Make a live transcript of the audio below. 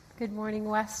Good morning,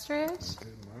 Westridge.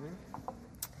 Good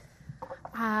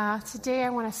morning. Today I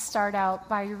want to start out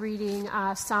by reading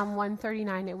Psalm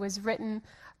 139. It was written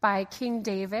by King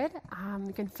David.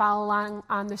 You can follow along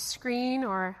on the screen,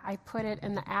 or I put it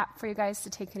in the app for you guys to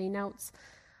take any notes.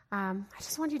 I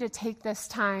just want you to take this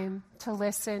time to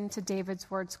listen to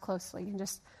David's words closely and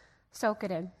just soak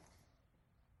it in.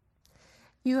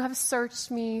 You have searched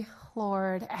me,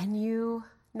 Lord, and you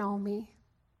know me.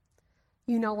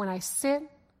 You know when I sit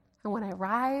and when I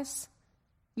rise.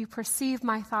 You perceive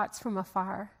my thoughts from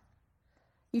afar.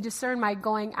 You discern my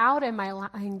going out and my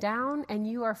lying down, and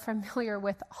you are familiar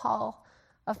with all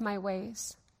of my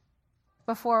ways.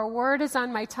 Before a word is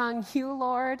on my tongue, you,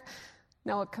 Lord,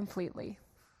 know it completely.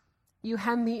 You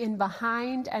hem me in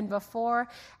behind and before,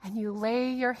 and you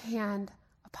lay your hand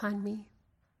upon me.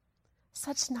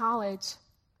 Such knowledge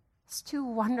is too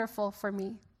wonderful for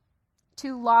me,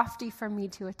 too lofty for me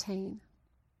to attain.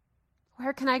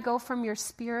 Where can I go from your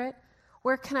spirit?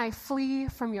 Where can I flee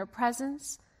from your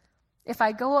presence? If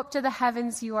I go up to the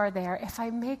heavens, you are there. If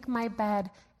I make my bed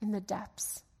in the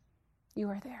depths, you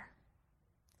are there.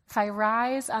 If I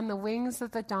rise on the wings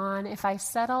of the dawn, if I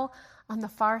settle on the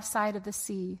far side of the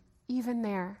sea, even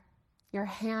there, your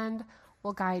hand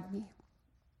will guide me.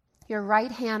 Your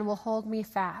right hand will hold me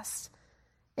fast.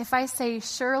 If I say,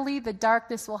 surely the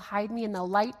darkness will hide me and the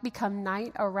light become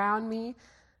night around me,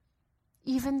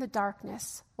 even the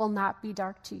darkness will not be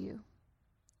dark to you.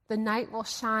 The night will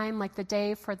shine like the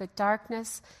day, for the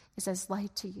darkness is as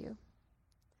light to you.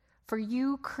 For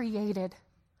you created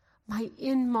my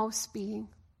inmost being.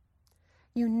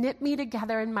 You knit me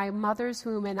together in my mother's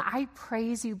womb, and I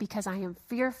praise you because I am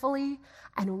fearfully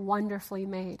and wonderfully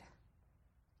made.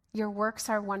 Your works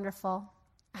are wonderful,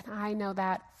 and I know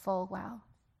that full well.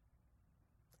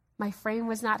 My frame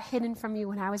was not hidden from you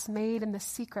when I was made in the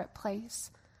secret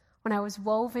place, when I was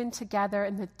woven together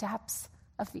in the depths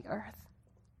of the earth.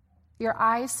 Your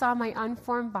eyes saw my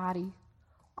unformed body.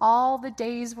 All the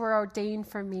days were ordained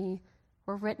for me,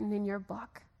 were written in your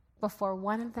book, before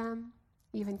one of them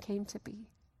even came to be.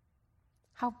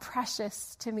 How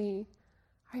precious to me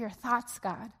are your thoughts,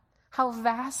 God. How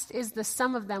vast is the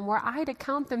sum of them. Were I to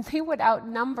count them, they would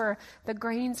outnumber the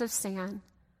grains of sand.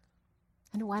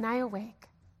 And when I awake,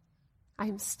 I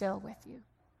am still with you.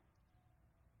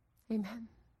 Amen.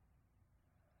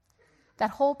 That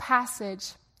whole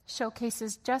passage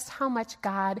showcases just how much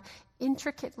God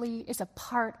intricately is a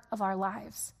part of our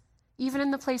lives, even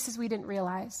in the places we didn't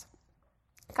realize.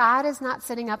 God is not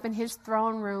sitting up in his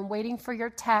throne room waiting for your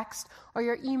text or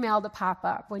your email to pop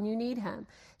up when you need him.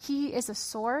 He is a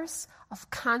source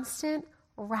of constant,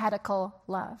 radical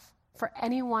love for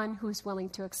anyone who's willing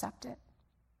to accept it.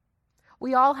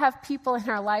 We all have people in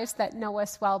our lives that know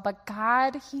us well, but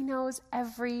God, he knows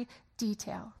every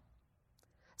detail.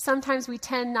 Sometimes we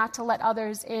tend not to let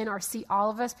others in or see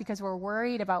all of us because we're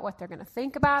worried about what they're going to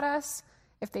think about us.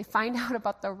 If they find out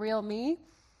about the real me,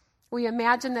 we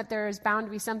imagine that there is bound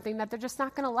to be something that they're just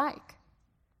not going to like.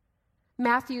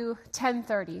 Matthew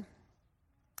 10:30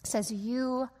 says,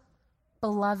 you,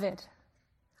 beloved,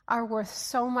 are worth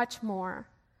so much more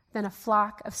than a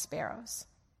flock of sparrows.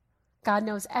 God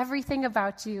knows everything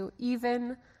about you,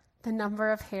 even the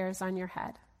number of hairs on your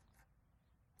head.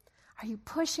 Are you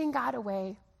pushing God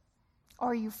away?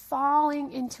 Or are you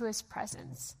falling into his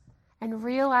presence and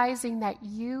realizing that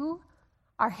you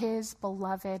are his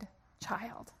beloved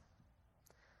child?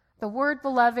 The word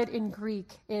beloved in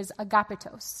Greek is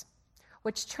agapetos,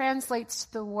 which translates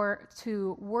to the word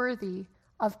to worthy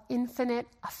of infinite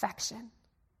affection.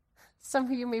 Some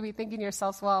of you may be thinking to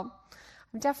yourselves, well,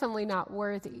 I'm definitely not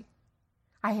worthy.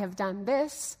 I have done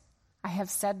this, I have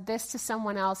said this to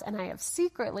someone else, and I have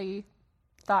secretly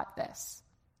thought this.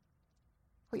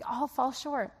 We all fall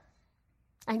short.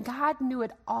 And God knew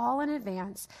it all in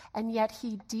advance, and yet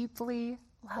he deeply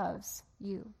loves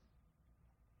you.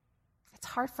 It's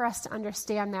hard for us to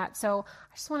understand that, so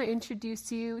I just want to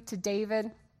introduce you to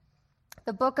David.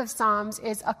 The book of Psalms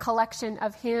is a collection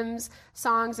of hymns,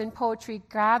 songs, and poetry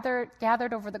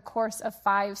gathered over the course of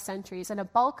 5 centuries, and a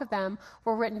bulk of them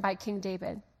were written by King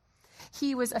David.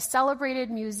 He was a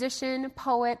celebrated musician,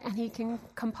 poet, and he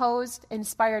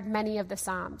inspired many of the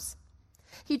Psalms.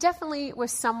 He definitely was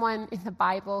someone in the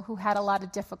Bible who had a lot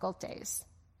of difficult days,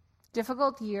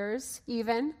 difficult years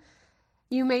even.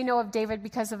 You may know of David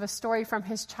because of a story from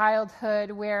his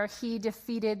childhood where he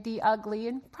defeated the ugly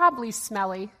and probably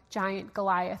smelly giant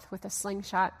Goliath with a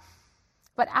slingshot.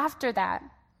 But after that,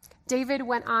 David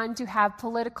went on to have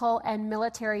political and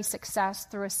military success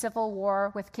through a civil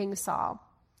war with King Saul.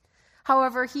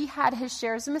 However, he had his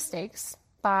shares of mistakes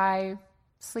by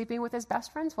sleeping with his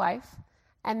best friend's wife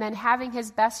and then having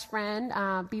his best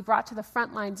friend be brought to the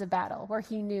front lines of battle where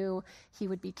he knew he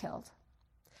would be killed.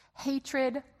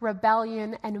 Hatred,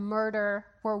 rebellion, and murder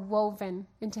were woven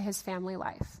into his family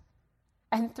life.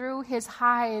 And through his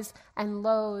highs and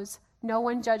lows, no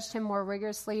one judged him more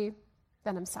rigorously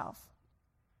than himself.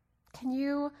 Can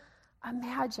you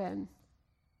imagine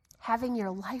having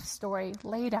your life story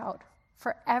laid out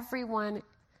for every one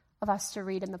of us to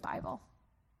read in the Bible?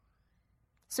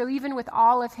 So even with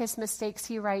all of his mistakes,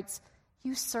 he writes,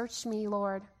 "You searched me,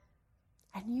 Lord,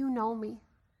 and you know me."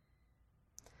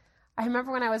 I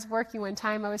remember when I was working one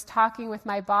time, I was talking with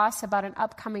my boss about an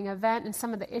upcoming event and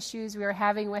some of the issues we were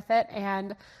having with it,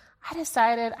 and I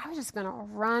decided I was just going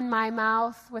to run my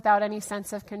mouth without any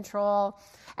sense of control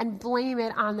and blame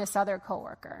it on this other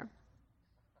coworker.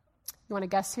 You want to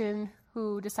guess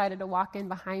who decided to walk in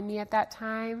behind me at that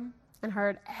time and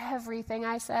heard everything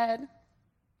I said?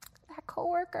 That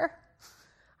coworker.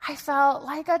 I felt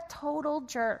like a total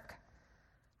jerk.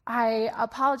 I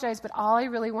apologized, but all I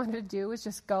really wanted to do was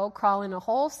just go crawl in a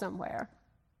hole somewhere.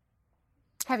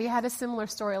 Have you had a similar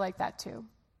story like that too?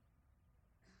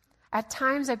 At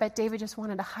times, I bet David just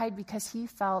wanted to hide because he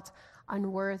felt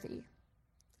unworthy.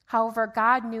 However,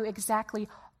 God knew exactly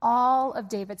all of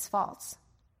David's faults.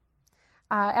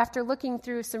 After looking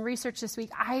through some research this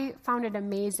week, I found it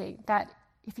amazing that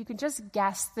if you could just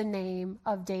guess the name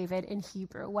of David in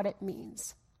Hebrew, what it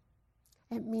means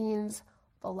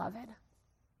beloved.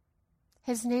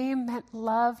 His name meant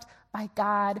loved by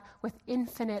God with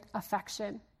infinite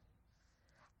affection.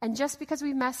 And just because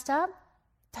we messed up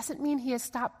doesn't mean he has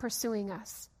stopped pursuing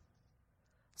us.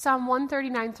 Psalm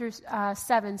 139 through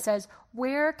 7 says,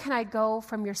 "Where can I go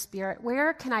from your spirit?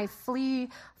 Where can I flee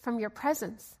from your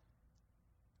presence?"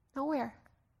 Nowhere.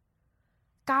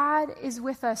 God is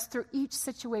with us through each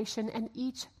situation and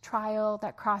each trial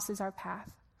that crosses our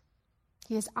path.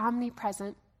 He is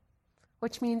omnipresent,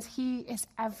 which means he is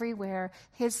everywhere.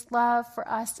 His love for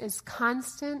us is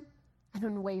constant and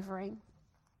unwavering.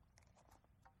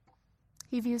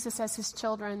 He views us as his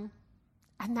children,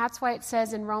 and that's why it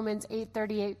says in Romans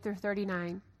 8:38 through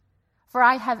 39, "For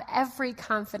I have every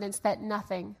confidence that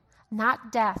nothing,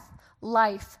 not death,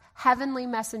 life, heavenly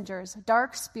messengers,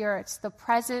 dark spirits, the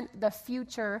present, the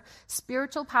future,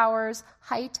 spiritual powers,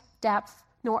 height, depth,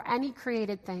 nor any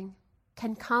created thing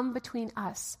can come between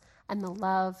us and the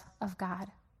love of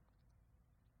God."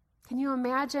 Can you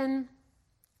imagine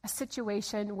a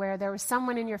situation where there was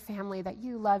someone in your family that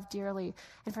you loved dearly,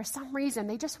 and for some reason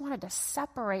they just wanted to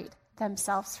separate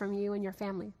themselves from you and your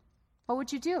family? What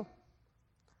would you do?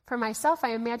 For myself, I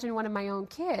imagine one of my own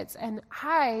kids, and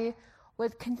I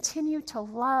would continue to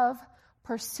love,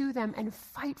 pursue them, and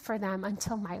fight for them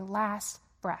until my last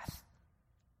breath.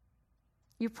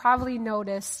 You probably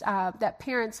noticed that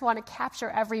parents want to capture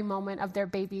every moment of their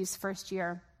baby's first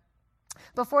year.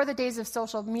 Before the days of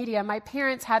social media, my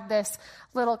parents had this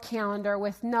little calendar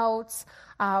with notes,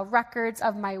 records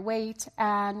of my weight,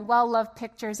 and well-loved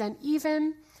pictures, and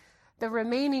even the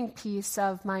remaining piece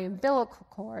of my umbilical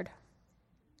cord,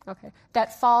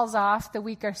 that falls off the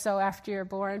week or so after you're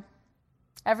born.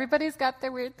 Everybody's got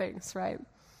their weird things, right?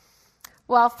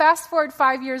 Well, fast forward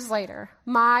 5 years later,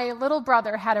 my little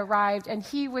brother had arrived, and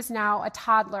he was now a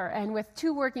toddler. And with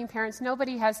two working parents,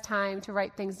 nobody has time to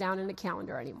write things down in a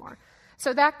calendar anymore.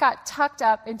 So that got tucked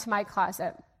up into my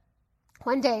closet.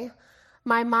 One day,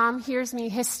 my mom hears me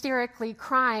hysterically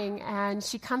crying, and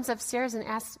she comes upstairs and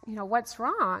asks, what's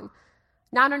wrong?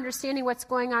 Not understanding what's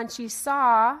going on, she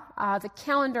saw the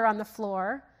calendar on the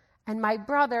floor, and my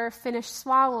brother finished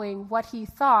swallowing what he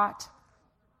thought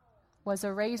was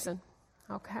a raisin.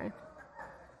 Okay.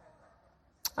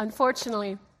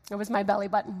 Unfortunately, it was my belly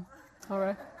button. All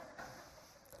right.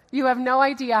 You have no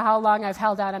idea how long I've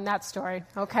held out on that story,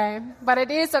 okay? But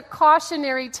it is a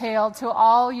cautionary tale to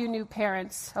all you new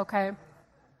parents, okay?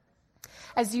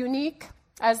 As unique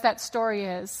as that story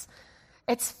is,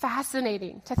 it's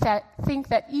fascinating to think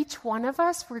that each one of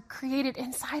us were created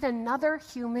inside another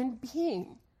human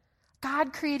being.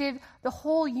 God created the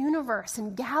whole universe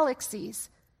and galaxies.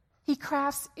 He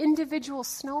crafts individual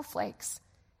snowflakes.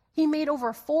 He made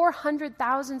over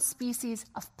 400,000 species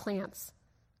of plants.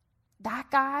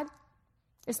 That God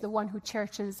is the one who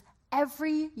cherishes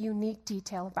every unique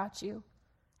detail about you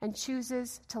and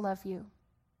chooses to love you.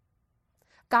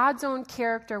 God's own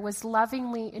character was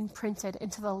lovingly imprinted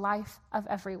into the life of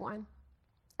everyone.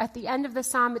 At the end of the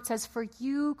psalm, it says, "For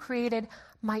you created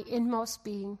my inmost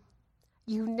being.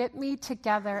 You knit me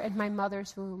together in my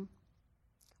mother's womb."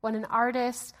 When an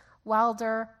artist,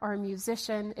 welder, or a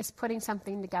musician is putting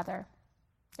something together,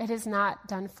 it is not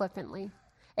done flippantly.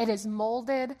 It is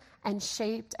molded and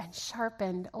shaped and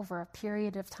sharpened over a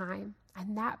period of time.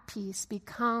 And that peace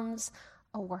becomes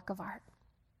a work of art.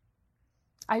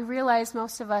 I realize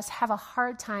most of us have a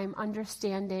hard time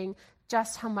understanding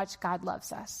just how much God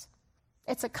loves us.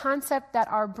 It's a concept that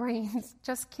our brains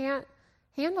just can't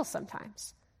handle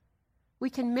sometimes. We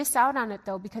can miss out on it,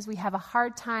 though, because we have a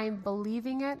hard time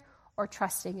believing it or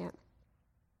trusting it.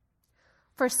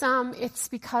 For some, it's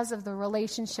because of the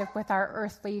relationship with our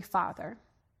earthly father.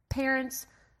 Parents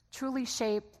truly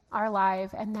shape our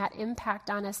life, and that impact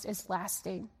on us is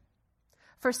lasting.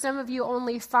 For some of you,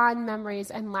 only fond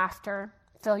memories and laughter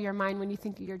fill your mind when you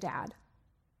think of your dad.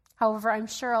 However, I'm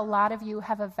sure a lot of you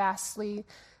have a vastly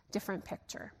different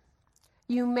picture.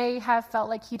 You may have felt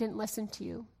like he didn't listen to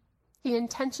you. He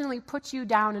intentionally put you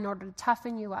down in order to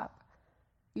toughen you up.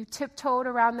 You tiptoed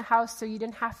around the house so you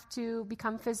didn't have to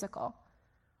become physical.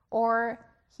 Or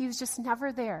he was just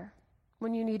never there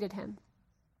when you needed him.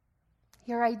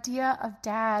 Your idea of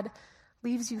dad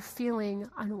leaves you feeling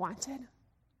unwanted.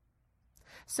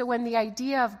 So when the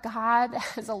idea of God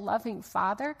as a loving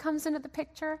father comes into the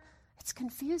picture, it's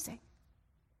confusing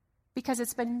because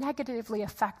it's been negatively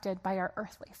affected by our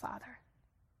earthly father.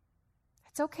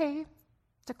 It's okay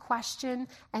to question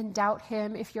and doubt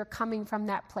him if you're coming from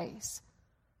that place.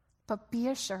 But be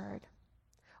assured,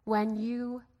 when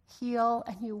you heal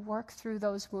and you work through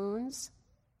those wounds,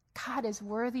 God is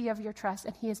worthy of your trust,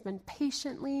 and he has been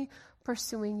patiently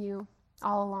pursuing you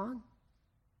all along.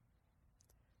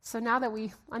 So now that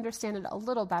we understand it a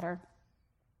little better,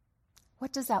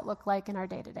 what does that look like in our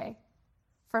day-to-day?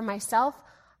 For myself,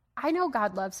 I know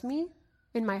God loves me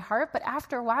in my heart, but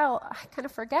after a while, I kind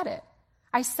of forget it.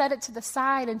 I set it to the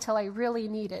side until I really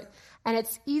need it. And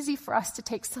it's easy for us to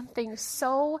take something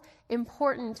so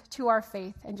important to our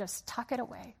faith and just tuck it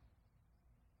away.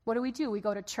 What do? We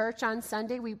go to church on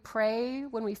Sunday, we pray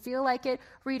when we feel like it,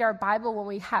 read our Bible when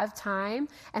we have time,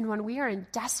 and when we are in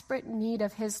desperate need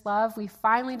of his love, we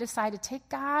finally decide to take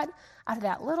God out of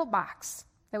that little box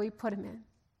that we put him in.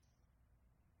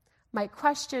 My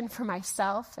question for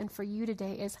myself and for you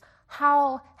today is,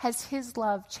 how has his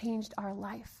love changed our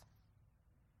life?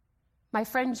 My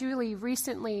friend Julie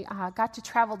recently got to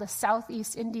travel to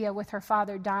Southeast India with her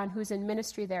father, Don, who's in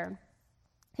ministry there.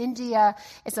 India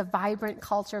is a vibrant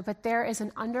culture, but there is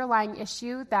an underlying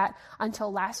issue that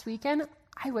until last weekend,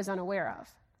 I was unaware of.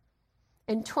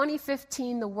 In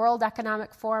 2015, the World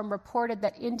Economic Forum reported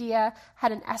that India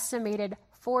had an estimated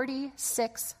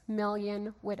 46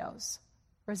 million widows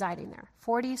residing there.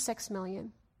 46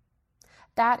 million.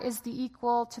 That is the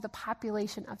equal to the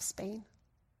population of Spain.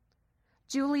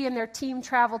 Julie and their team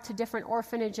traveled to different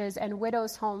orphanages and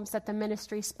widows' homes that the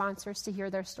ministry sponsors to hear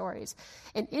their stories.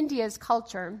 In India's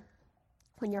culture,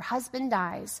 when your husband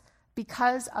dies,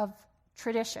 because of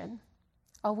tradition,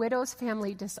 a widow's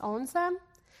family disowns them,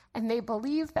 and they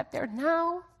believe that they're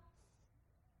now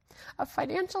a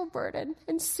financial burden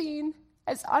and seen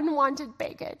as unwanted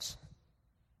baggage.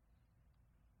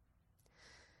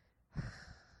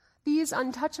 These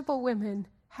untouchable women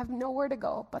have nowhere to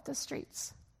go but the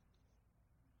streets.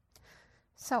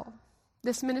 So,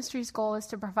 this ministry's goal is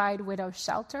to provide widows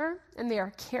shelter, and they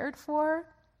are cared for,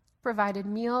 provided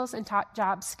meals, and taught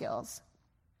job skills.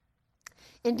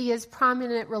 India's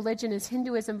prominent religion is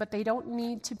Hinduism, but they don't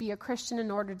need to be a Christian in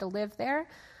order to live there.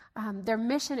 Their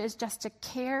mission is just to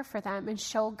care for them and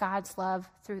show God's love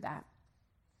through that.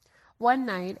 One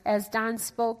night, as Don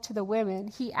spoke to the women,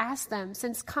 he asked them,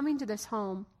 since coming to this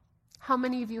home, how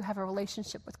many of you have a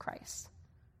relationship with Christ?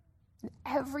 And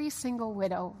every single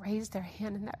widow raised their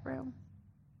hand in that room.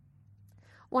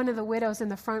 One of the widows in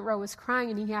the front row was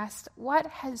crying, and he asked, what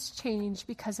has changed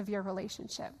because of your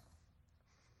relationship?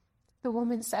 The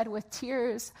woman said with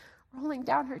tears rolling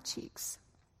down her cheeks,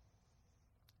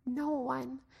 no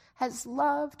one has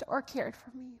loved or cared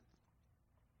for me.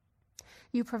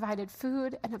 You provided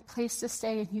food and a place to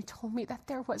stay, and you told me that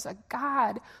there was a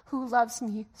God who loves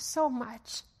me so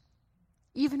much,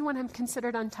 even when I'm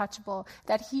considered untouchable,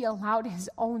 that he allowed his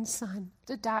own son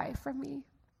to die for me.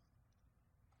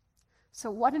 So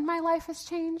what in my life has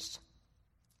changed?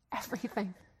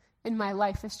 Everything in my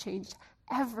life has changed.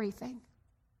 Everything.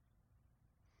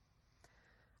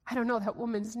 I don't know that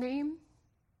woman's name,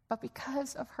 but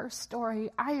because of her story,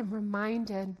 I am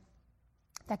reminded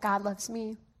that God loves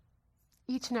me,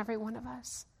 each and every one of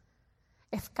us.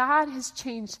 If God has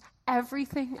changed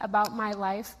everything about my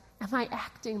life, am I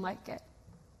acting like it?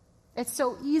 It's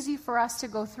so easy for us to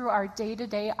go through our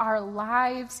day-to-day, our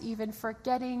lives, even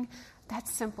forgetting that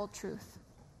simple truth.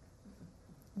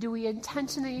 Do we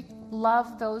intentionally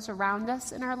love those around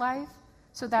us in our life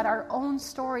so that our own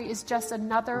story is just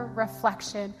another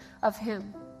reflection of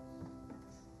him?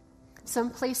 Some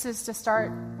places to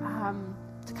start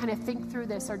to kind of think through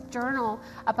this or journal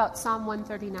about Psalm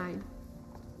 139.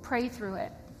 Pray through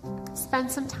it.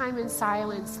 Spend some time in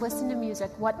silence. Listen to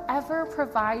music. Whatever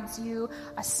provides you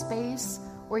a space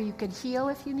where you can heal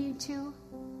if you need to.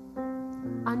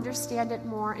 Understand it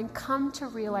more and come to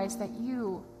realize that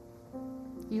you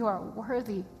are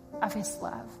worthy of his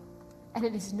love. And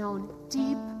it is known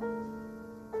deep,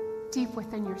 deep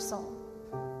within your soul.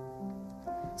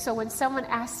 So when someone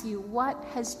asks you what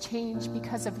has changed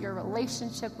because of your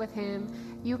relationship with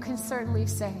him, you can certainly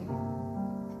say,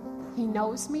 he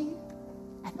knows me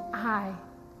and I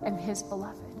am his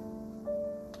beloved.